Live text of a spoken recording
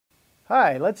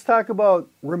Hi, let's talk about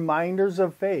reminders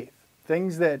of faith.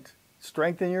 Things that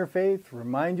strengthen your faith,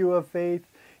 remind you of faith,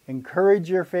 encourage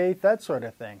your faith, that sort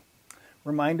of thing.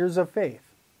 Reminders of faith.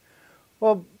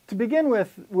 Well, to begin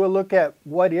with, we'll look at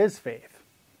what is faith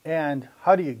and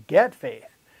how do you get faith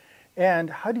and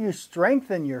how do you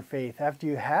strengthen your faith after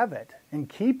you have it and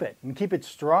keep it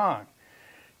strong.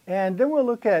 And then we'll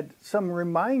look at some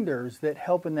reminders that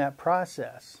help in that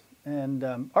process,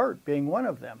 and art being one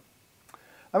of them.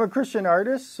 I'm a Christian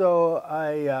artist, so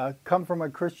I come from a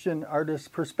Christian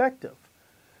artist perspective.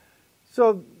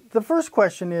 So the first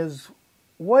question is,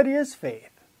 what is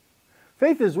faith?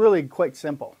 Faith is really quite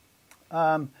simple.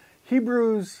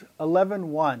 Hebrews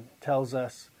 11:1 tells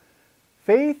us,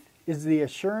 faith is the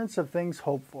assurance of things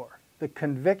hoped for, the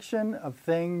conviction of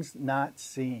things not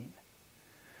seen.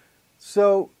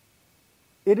 So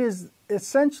it is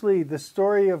essentially the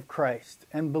story of Christ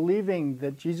and believing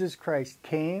that Jesus Christ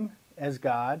came as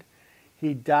God.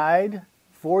 He died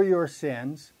for your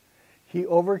sins. He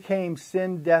overcame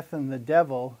sin, death, and the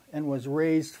devil and was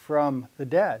raised from the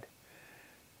dead.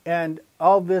 And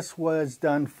all this was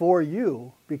done for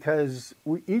you because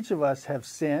each of us have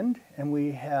sinned and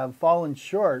we have fallen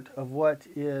short of what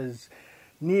is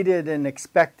needed and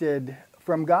expected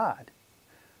from God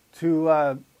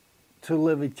to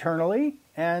live eternally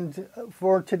and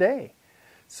for today.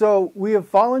 So we have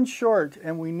fallen short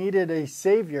and we needed a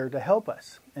Savior to help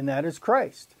us, and that is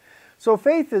Christ. So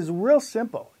faith is real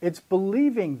simple. It's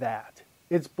believing that.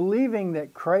 It's believing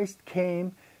that Christ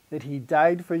came, that He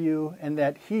died for you, and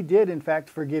that He did, in fact,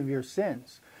 forgive your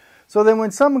sins. So then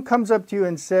when someone comes up to you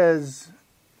and says,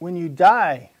 when you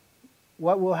die,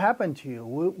 what will happen to you?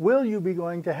 Will you be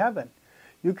going to heaven?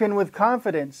 You can with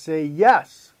confidence say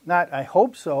yes, not I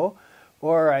hope so,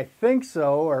 or I think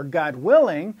so, or God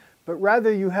willing, but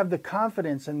rather you have the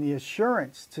confidence and the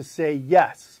assurance to say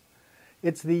yes.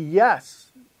 It's the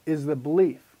yes is the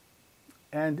belief.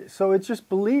 And so it's just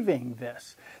believing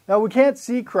this. Now we can't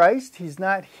see Christ. He's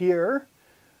not here.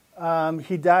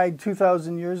 He died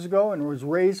 2,000 years ago and was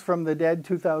raised from the dead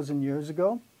 2,000 years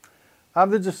ago.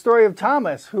 There's a story of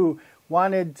Thomas who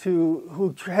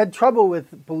had trouble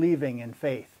with believing in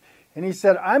faith. And he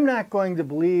said, I'm not going to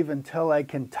believe until I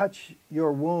can touch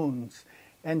your wounds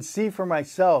and see for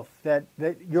myself that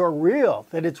you're real,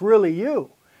 that it's really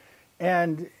you.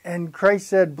 And Christ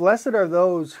said, blessed are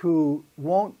those who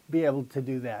won't be able to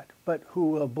do that, but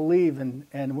who will believe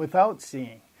and without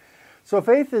seeing. So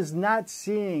faith is not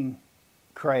seeing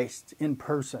Christ in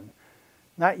person.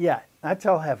 Not yet, not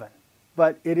till heaven.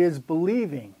 But it is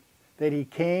believing that He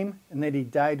came and that He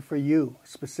died for you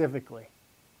specifically.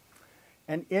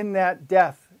 And in that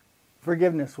death,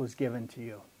 forgiveness was given to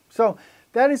you. So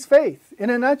that is faith in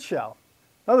a nutshell.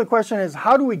 Now the question is,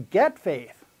 how do we get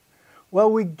faith? Well,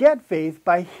 we get faith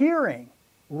by hearing.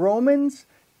 Romans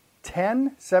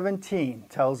 10:17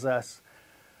 tells us,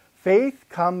 faith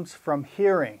comes from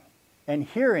hearing, and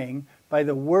hearing by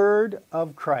the word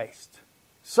of Christ.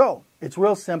 So, it's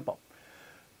real simple.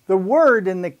 The word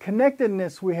and the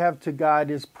connectedness we have to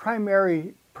God is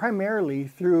primarily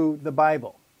through the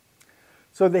Bible.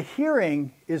 So the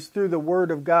hearing is through the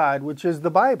word of God, which is the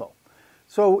Bible.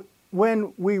 So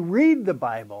when we read the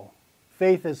Bible,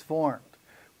 faith is formed.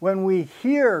 When we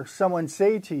hear someone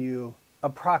say to you a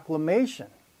proclamation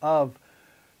of,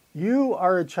 you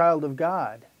are a child of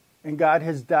God, and God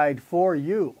has died for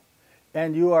you,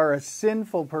 and you are a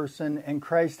sinful person, and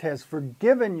Christ has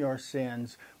forgiven your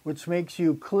sins, which makes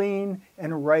you clean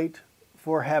and right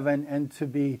for heaven and to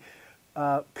be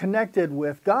connected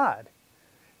with God.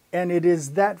 And it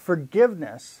is that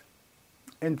forgiveness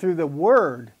and through the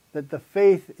word that the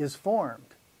faith is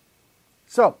formed.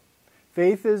 So,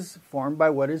 faith is formed by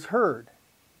what is heard.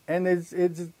 And it's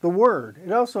the word.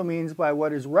 It also means by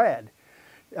what is read,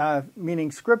 meaning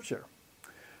scripture.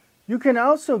 You can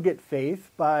also get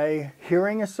faith by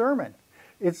hearing a sermon.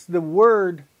 It's the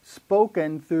word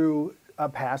spoken through a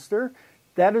pastor.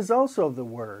 That is also the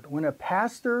word. When a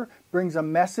pastor brings a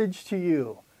message to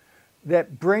you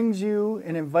that brings you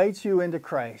and invites you into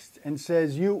Christ and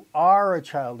says you are a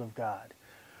child of God.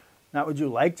 Not would you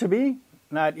like to be,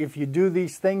 not if you do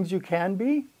these things you can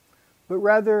be, but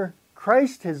rather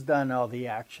Christ has done all the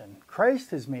action. Christ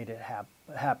has made it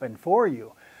happen for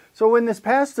you. So when this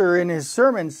pastor in his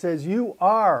sermon says you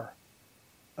are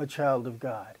a child of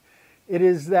God, it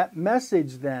is that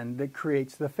message then that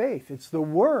creates the faith. It's the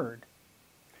word.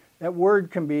 That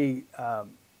word can be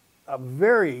a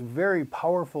very, very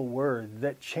powerful word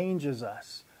that changes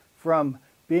us from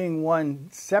being one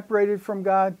separated from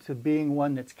God to being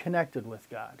one that's connected with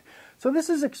God. So this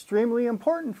is extremely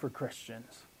important for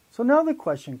Christians. So now the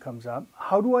question comes up,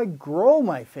 how do I grow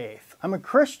my faith? I'm a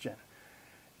Christian.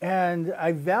 And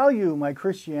I value my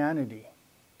Christianity.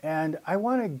 And I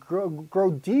want to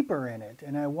grow deeper in it.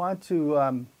 And I want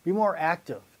to be more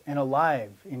active and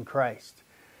alive in Christ.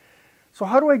 So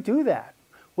how do I do that?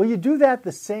 Well, you do that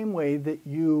the same way that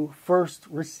you first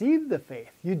received the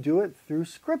faith. You do it through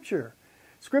Scripture.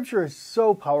 Scripture is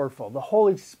so powerful. The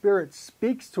Holy Spirit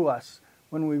speaks to us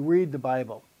when we read the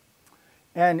Bible.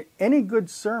 And any good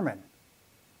sermon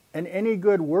and any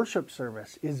good worship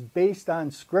service is based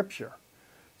on Scripture.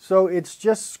 So it's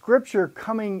just Scripture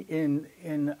coming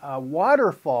in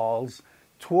waterfalls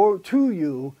to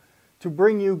you to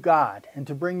bring you God and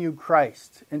to bring you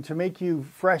Christ and to make you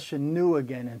fresh and new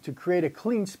again and to create a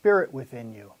clean spirit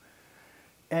within you.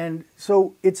 And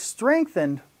so it's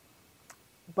strengthened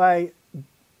by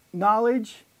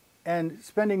knowledge and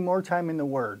spending more time in the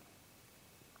Word.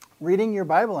 Reading your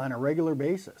Bible on a regular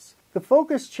basis. The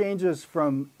focus changes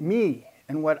from me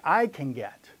and what I can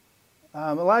get.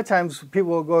 A lot of times people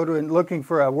will go to looking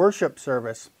for a worship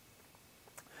service.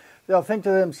 They'll think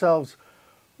to themselves,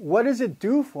 what does it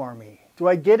do for me? Do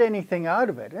I get anything out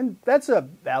of it? And that's a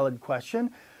valid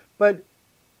question. But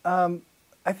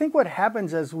I think what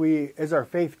happens as our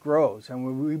faith grows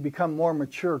and we become more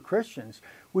mature Christians,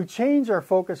 we change our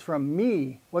focus from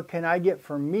me, what can I get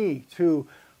from me, to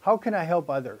how can I help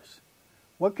others?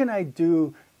 What can I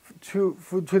do to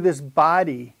this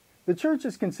body? The church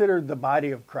is considered the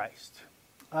body of Christ.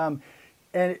 And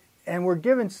we're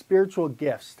given spiritual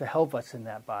gifts to help us in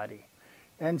that body.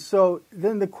 And so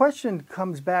then the question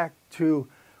comes back to,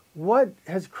 what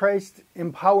has Christ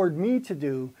empowered me to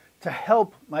do to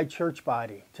help my church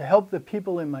body, to help the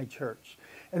people in my church?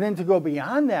 And then to go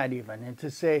beyond that even and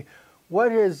to say,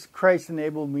 what has Christ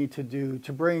enabled me to do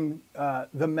to bring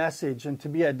the message and to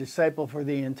be a disciple for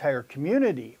the entire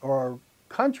community or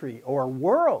country or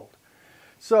world?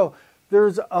 So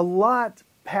there's a lot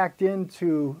packed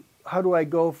into how do I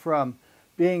go from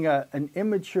being an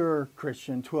immature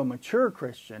Christian to a mature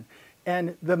Christian.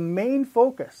 And the main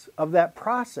focus of that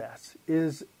process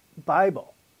is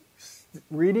Bible.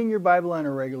 Reading your Bible on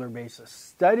a regular basis,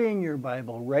 studying your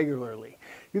Bible regularly.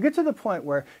 You get to the point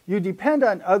where you depend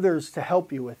on others to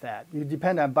help you with that. You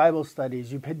depend on Bible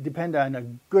studies. You depend on a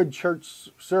good church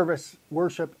service,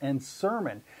 worship, and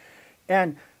sermon.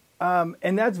 And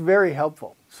that's very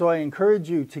helpful. So I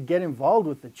encourage you to get involved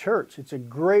with the church. It's a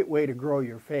great way to grow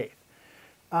your faith.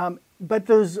 But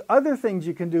there's other things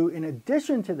you can do in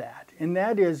addition to that, and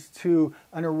that is to,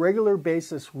 on a regular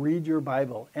basis, read your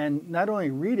Bible. And not only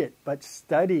read it, but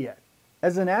study it.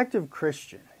 As an active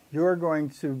Christian, you're going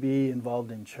to be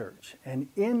involved in church. And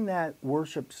in that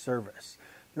worship service,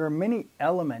 there are many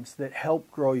elements that help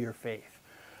grow your faith.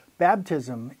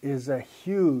 Baptism is a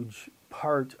huge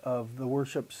part of the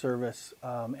worship service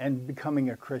and becoming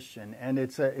a Christian. And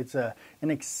it's an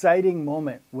exciting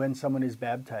moment when someone is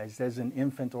baptized as an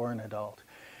infant or an adult.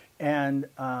 And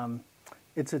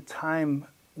it's a time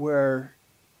where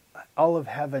all of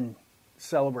heaven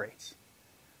celebrates.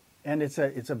 And it's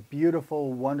a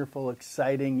beautiful, wonderful,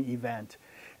 exciting event.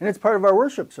 And it's part of our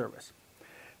worship service.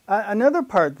 Another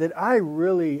part that I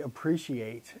really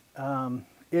appreciate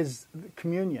is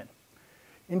communion.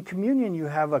 In communion, you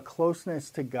have a closeness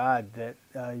to God that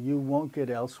you won't get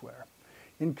elsewhere.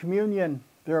 In communion,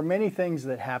 there are many things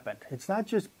that happen. It's not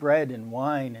just bread and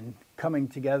wine and coming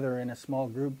together in a small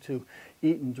group to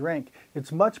eat and drink.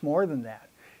 It's much more than that.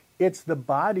 It's the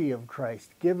body of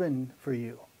Christ given for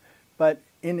you. But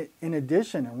in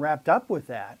addition, and wrapped up with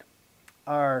that,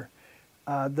 are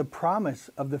the promise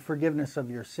of the forgiveness of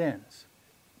your sins.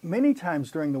 Many times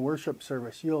during the worship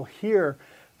service, you'll hear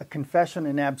a confession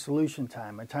and absolution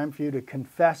time, a time for you to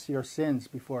confess your sins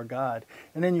before God.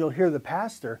 And then you'll hear the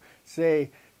pastor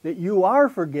say that you are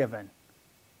forgiven.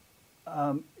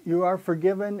 You are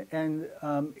forgiven, and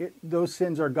those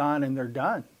sins are gone and they're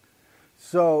done.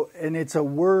 So, and it's a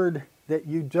word that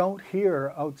you don't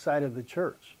hear outside of the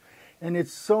church. And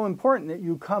it's so important that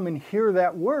you come and hear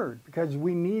that word, because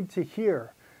we need to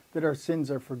hear that our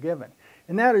sins are forgiven.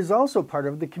 And that is also part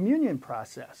of the communion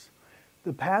process.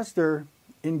 The pastor,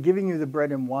 in giving you the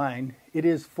bread and wine, it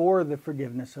is for the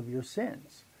forgiveness of your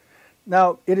sins.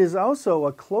 Now, it is also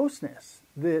a closeness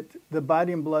that the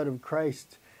body and blood of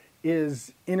Christ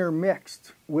is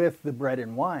intermixed with the bread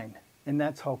and wine, and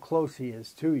that's how close he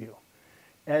is to you.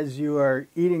 As you are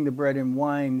eating the bread and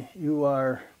wine, you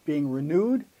are being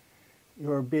renewed,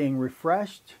 you are being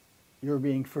refreshed, you are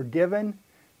being forgiven,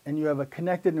 and you have a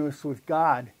connectedness with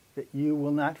God that you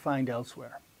will not find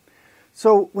elsewhere.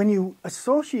 So when you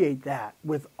associate that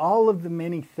with all of the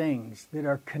many things that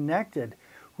are connected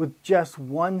with just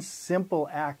one simple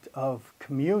act of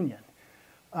communion,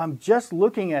 just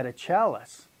looking at a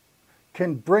chalice,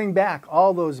 can bring back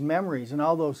all those memories and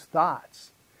all those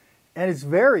thoughts. And it's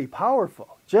very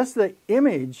powerful. Just the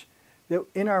image that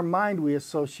in our mind we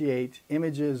associate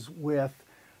images with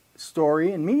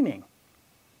story and meaning.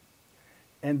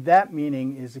 And that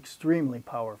meaning is extremely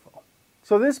powerful.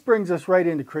 So this brings us right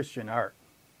into Christian art.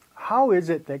 How is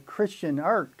it that Christian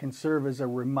art can serve as a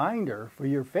reminder for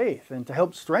your faith and to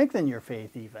help strengthen your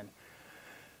faith even?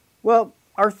 Well,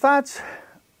 our thoughts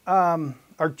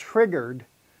are triggered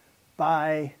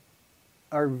by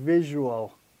our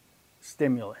visual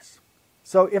stimulus.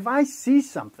 So if I see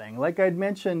something, like I'd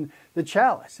mentioned the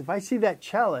chalice, if I see that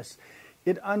chalice,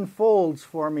 it unfolds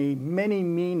for me many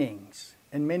meanings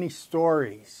and many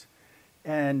stories.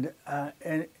 And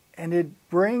it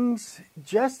brings,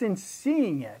 just in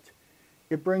seeing it,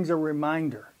 it brings a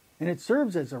reminder. And it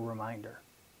serves as a reminder.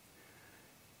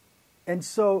 And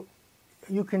so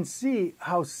you can see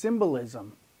how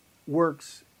symbolism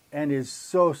works and is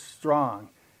so strong.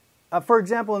 For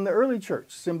example, in the early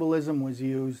church, symbolism was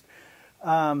used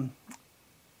to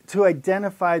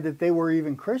identify that they were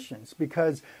even Christians,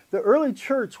 because the early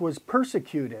church was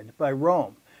persecuted by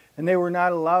Rome, and they were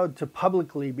not allowed to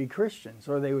publicly be Christians,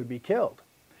 or they would be killed.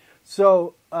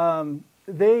 So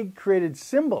they created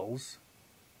symbols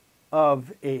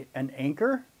of an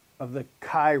anchor, of the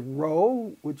Chi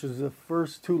Rho, which is the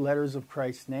first two letters of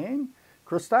Christ's name,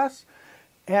 Christos,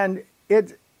 and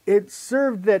it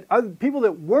served that other people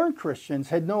that weren't Christians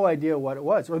had no idea what it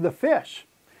was. Or the fish,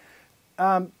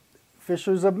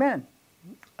 fishers of men.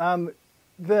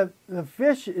 The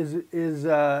fish is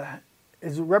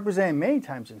represented many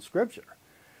times in Scripture.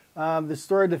 The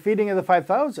story of the feeding of the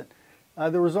 5,000.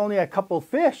 There was only a couple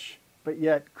fish, but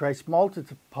yet Christ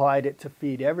multiplied it to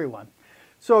feed everyone.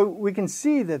 So we can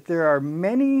see that there are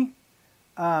many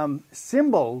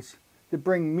symbols that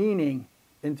bring meaning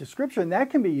into Scripture, and that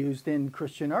can be used in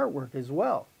Christian artwork as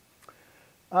well.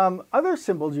 Other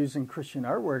symbols used in Christian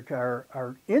artwork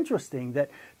are interesting,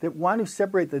 that want to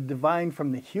separate the divine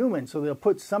from the human. So they'll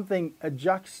put something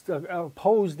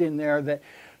opposed in there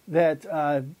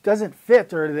that doesn't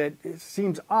fit, or that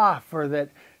seems off,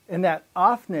 and that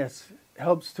offness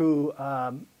helps to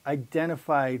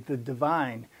identify the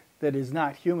divine that is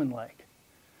not human-like.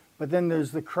 But then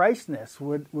there's the Christness,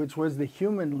 which was the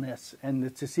humanness,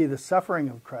 and to see the suffering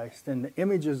of Christ and the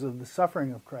images of the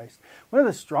suffering of Christ. One of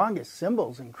the strongest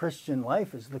symbols in Christian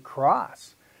life is the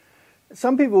cross.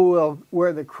 Some people will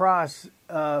wear the cross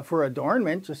for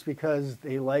adornment just because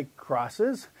they like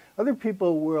crosses. Other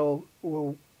people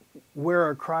will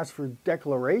wear a cross for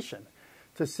declaration,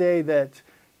 to say that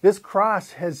this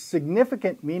cross has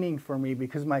significant meaning for me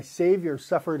because my Savior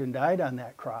suffered and died on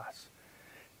that cross.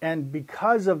 And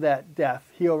because of that death,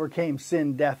 he overcame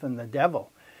sin, death, and the devil.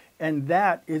 And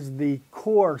that is the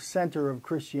core center of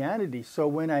Christianity. So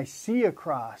when I see a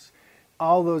cross,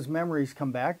 all those memories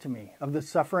come back to me of the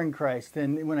suffering Christ.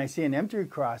 And when I see an empty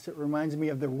cross, it reminds me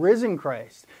of the risen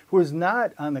Christ, who is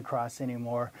not on the cross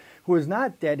anymore, who is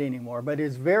not dead anymore, but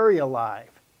is very alive.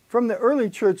 From the early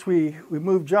church, we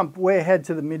jump way ahead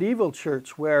to the medieval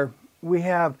church, where we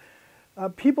have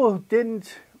people who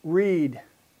didn't read.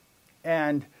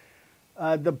 And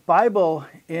the Bible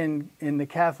in the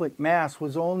Catholic Mass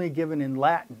was only given in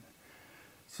Latin.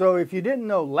 So if you didn't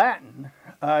know Latin,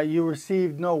 you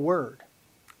received no word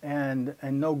and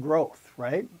no growth,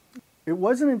 right? It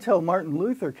wasn't until Martin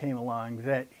Luther came along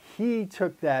that he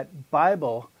took that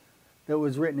Bible that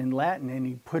was written in Latin and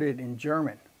he put it in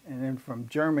German. And then from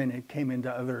German, it came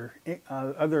into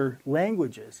other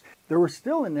languages. There was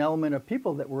still an element of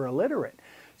people that were illiterate.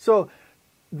 So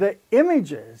the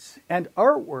images and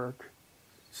artwork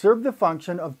served the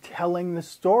function of telling the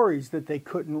stories that they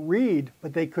couldn't read,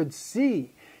 but they could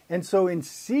see. And so in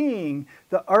seeing,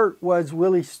 the art was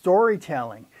really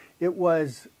storytelling. It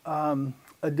was a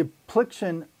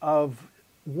depiction of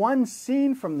one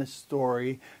scene from the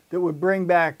story that would bring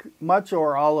back much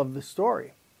or all of the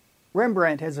story.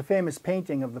 Rembrandt has a famous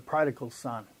painting of the prodigal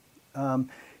son.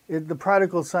 The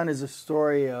prodigal son is a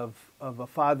story of a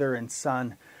father and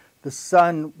son. The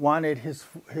son wanted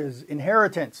his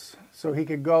inheritance so he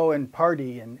could go and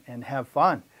party and have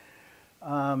fun.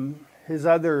 The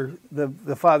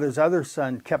father's other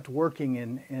son kept working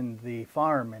in the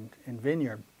farm and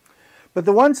vineyard. But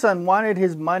the one son wanted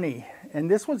his money, and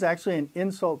this was actually an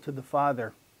insult to the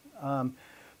father.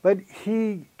 But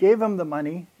he gave him the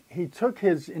money. He took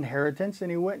his inheritance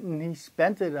and he went and he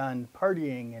spent it on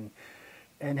partying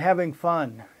and having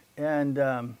fun. And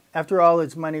after all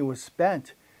his money was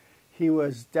spent, he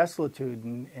was destitute,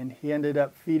 and he ended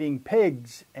up feeding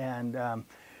pigs, and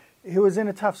he was in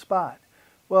a tough spot.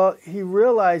 Well, he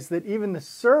realized that even the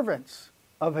servants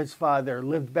of his father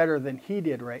lived better than he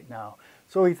did right now.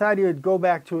 So he thought he would go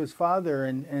back to his father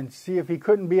and see if he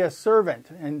couldn't be a servant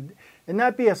and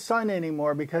not be a son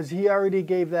anymore, because he already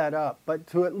gave that up, but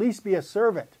to at least be a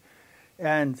servant.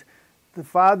 And the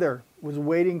father was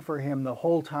waiting for him the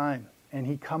whole time, and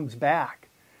he comes back.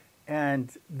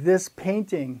 And this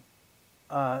painting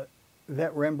that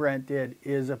Rembrandt did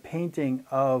is a painting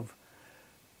of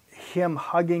him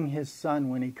hugging his son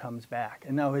when he comes back.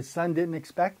 And now his son didn't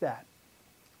expect that,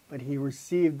 but he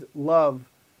received love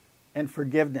and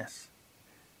forgiveness.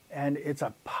 And it's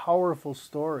a powerful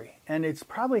story. And it's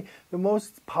probably the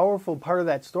most powerful part of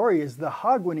that story is the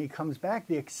hug when he comes back,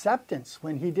 the acceptance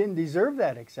when he didn't deserve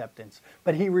that acceptance,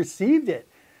 but he received it.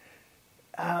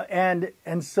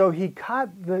 And so he caught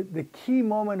the key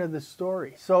moment of the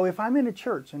story. So if I'm in a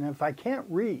church and if I can't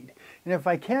read, and if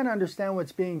I can't understand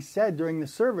what's being said during the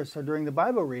service or during the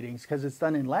Bible readings because it's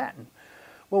done in Latin,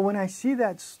 well, when I see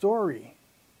that story,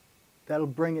 that'll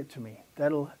bring it to me.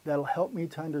 That'll help me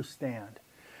to understand.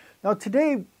 Now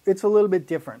today, it's a little bit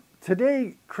different.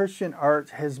 Today, Christian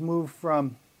art has moved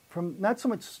from not so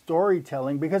much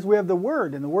storytelling, because we have the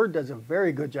Word, and the Word does a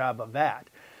very good job of that.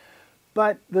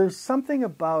 But there's something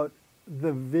about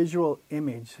the visual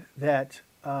image that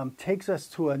takes us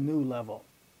to a new level.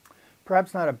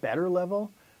 Perhaps not a better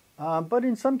level, but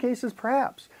in some cases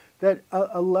perhaps. That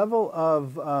a level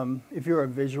of, if you're a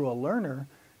visual learner,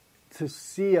 to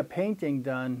see a painting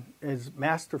done as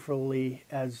masterfully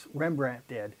as Rembrandt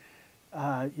did,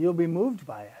 you'll be moved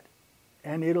by it.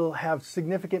 And it'll have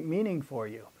significant meaning for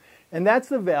you. And that's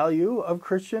the value of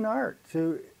Christian art,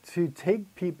 to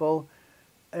take people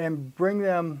and bring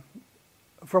them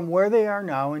from where they are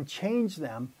now and change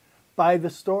them by the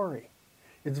story.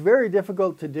 It's very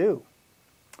difficult to do.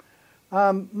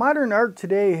 Modern art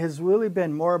today has really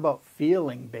been more about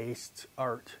feeling-based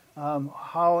art.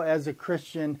 How, as a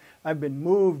Christian, I've been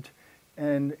moved,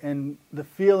 and the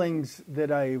feelings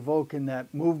that I evoke in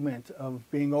that movement of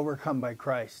being overcome by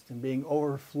Christ and being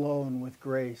overflown with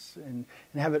grace and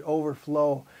have it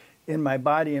overflow in my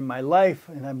body and my life,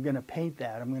 and I'm going to paint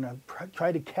that. I'm going to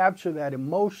try to capture that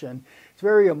emotion. It's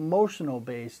very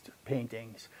emotional-based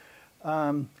paintings.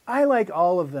 I like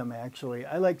all of them, actually.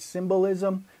 I like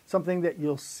symbolism, something that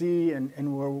you'll see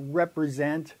and will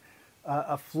represent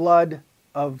a flood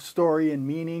of story and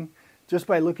meaning just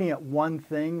by looking at one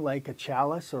thing, like a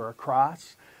chalice or a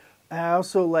cross. I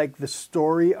also like the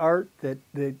story art that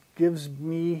gives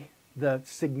me the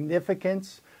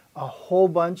significance, a whole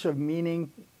bunch of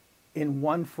meaning in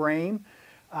one frame.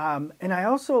 And I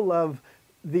also love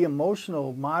the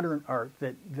emotional modern art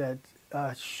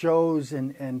that shows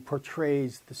and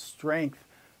portrays the strength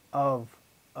of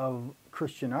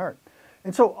Christian art.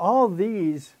 And so all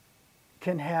these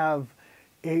can have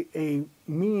a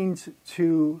means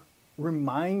to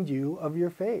remind you of your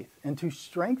faith and to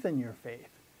strengthen your faith.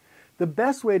 The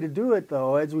best way to do it,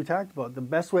 though, as we talked about, the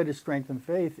best way to strengthen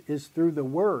faith is through the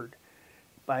Word,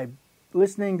 by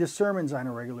listening to sermons on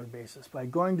a regular basis, by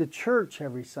going to church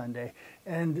every Sunday,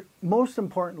 and most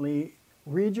importantly,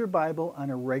 read your Bible on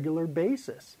a regular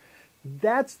basis.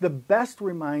 That's the best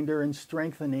reminder and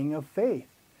strengthening of faith,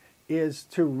 is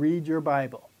to read your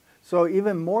Bible. So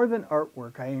even more than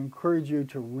artwork, I encourage you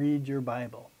to read your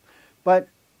Bible. But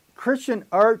Christian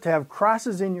art, to have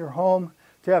crosses in your home,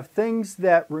 to have things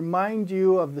that remind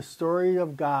you of the story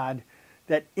of God,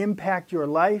 that impact your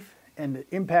life, and that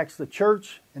impacts the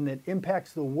church, and that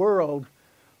impacts the world,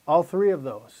 all three of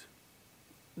those.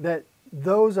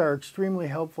 Those are extremely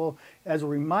helpful as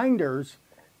reminders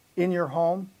in your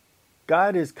home.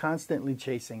 God is constantly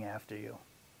chasing after you.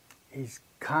 He's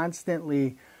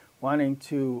constantly wanting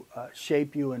to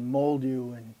shape you and mold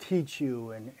you and teach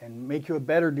you and make you a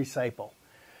better disciple.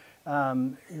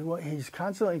 He's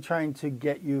constantly trying to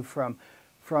get you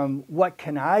from what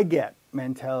can I get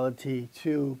mentality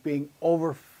to being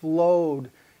overflowed,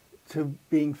 to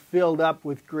being filled up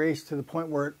with grace to the point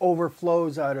where it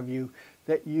overflows out of you,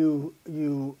 that you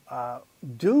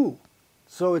do.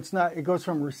 So it goes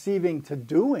from receiving to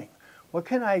doing. How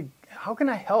can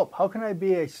I help? How can I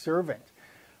be a servant?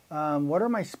 What are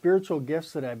my spiritual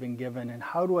gifts that I've been given, and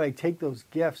how do I take those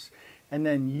gifts and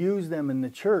then use them in the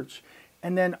church?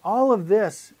 And then all of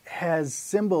this has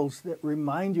symbols that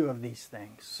remind you of these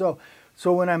things.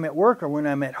 So when I'm at work or when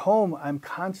I'm at home, I'm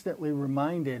constantly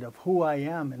reminded of who I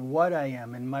am and what I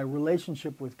am and my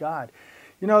relationship with God.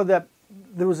 You know, that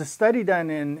there was a study done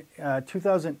in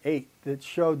 2008 that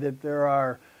showed that there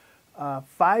are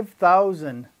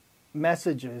 5,000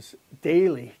 messages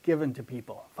daily given to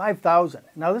people. 5,000.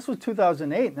 Now this was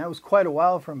 2008, and that was quite a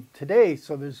while from today,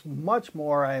 so there's much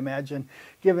more, I imagine,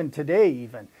 given today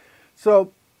even.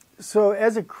 So So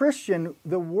as a Christian,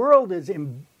 the world is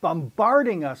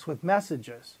bombarding us with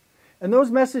messages. And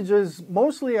those messages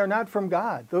mostly are not from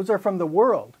God. Those are from the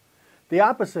world, the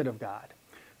opposite of God.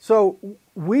 So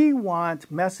we want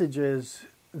messages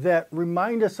that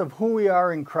remind us of who we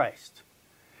are in Christ.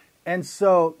 And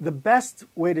so the best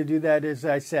way to do that, as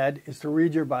I said, is to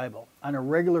read your Bible on a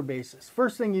regular basis.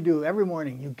 First thing you do every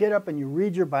morning, you get up and you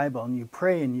read your Bible and you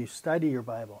pray and you study your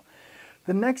Bible.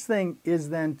 The next thing is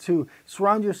then to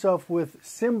surround yourself with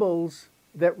symbols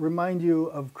that remind you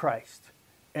of Christ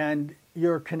and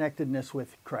your connectedness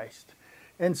with Christ.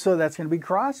 And so that's going to be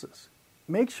crosses.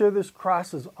 Make sure there's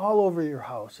crosses all over your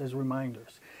house as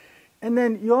reminders. And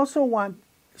then you also want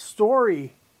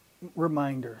story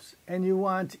reminders and you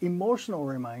want emotional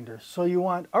reminders. So you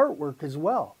want artwork as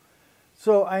well.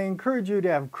 So I encourage you to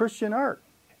have Christian art.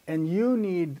 And you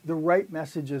need the right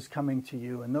messages coming to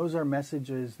you. And those are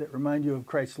messages that remind you of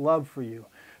Christ's love for you,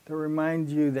 that remind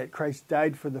you that Christ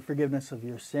died for the forgiveness of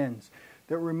your sins,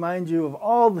 that remind you of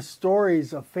all the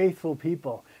stories of faithful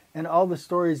people and all the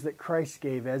stories that Christ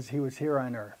gave as he was here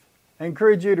on earth. I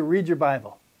encourage you to read your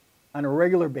Bible on a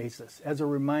regular basis as a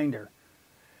reminder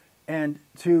and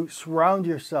to surround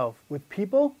yourself with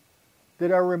people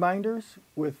that are reminders,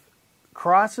 with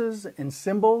crosses and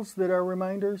symbols that are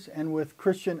reminders, and with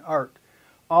Christian art,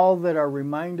 all that are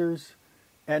reminders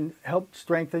and help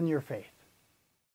strengthen your faith.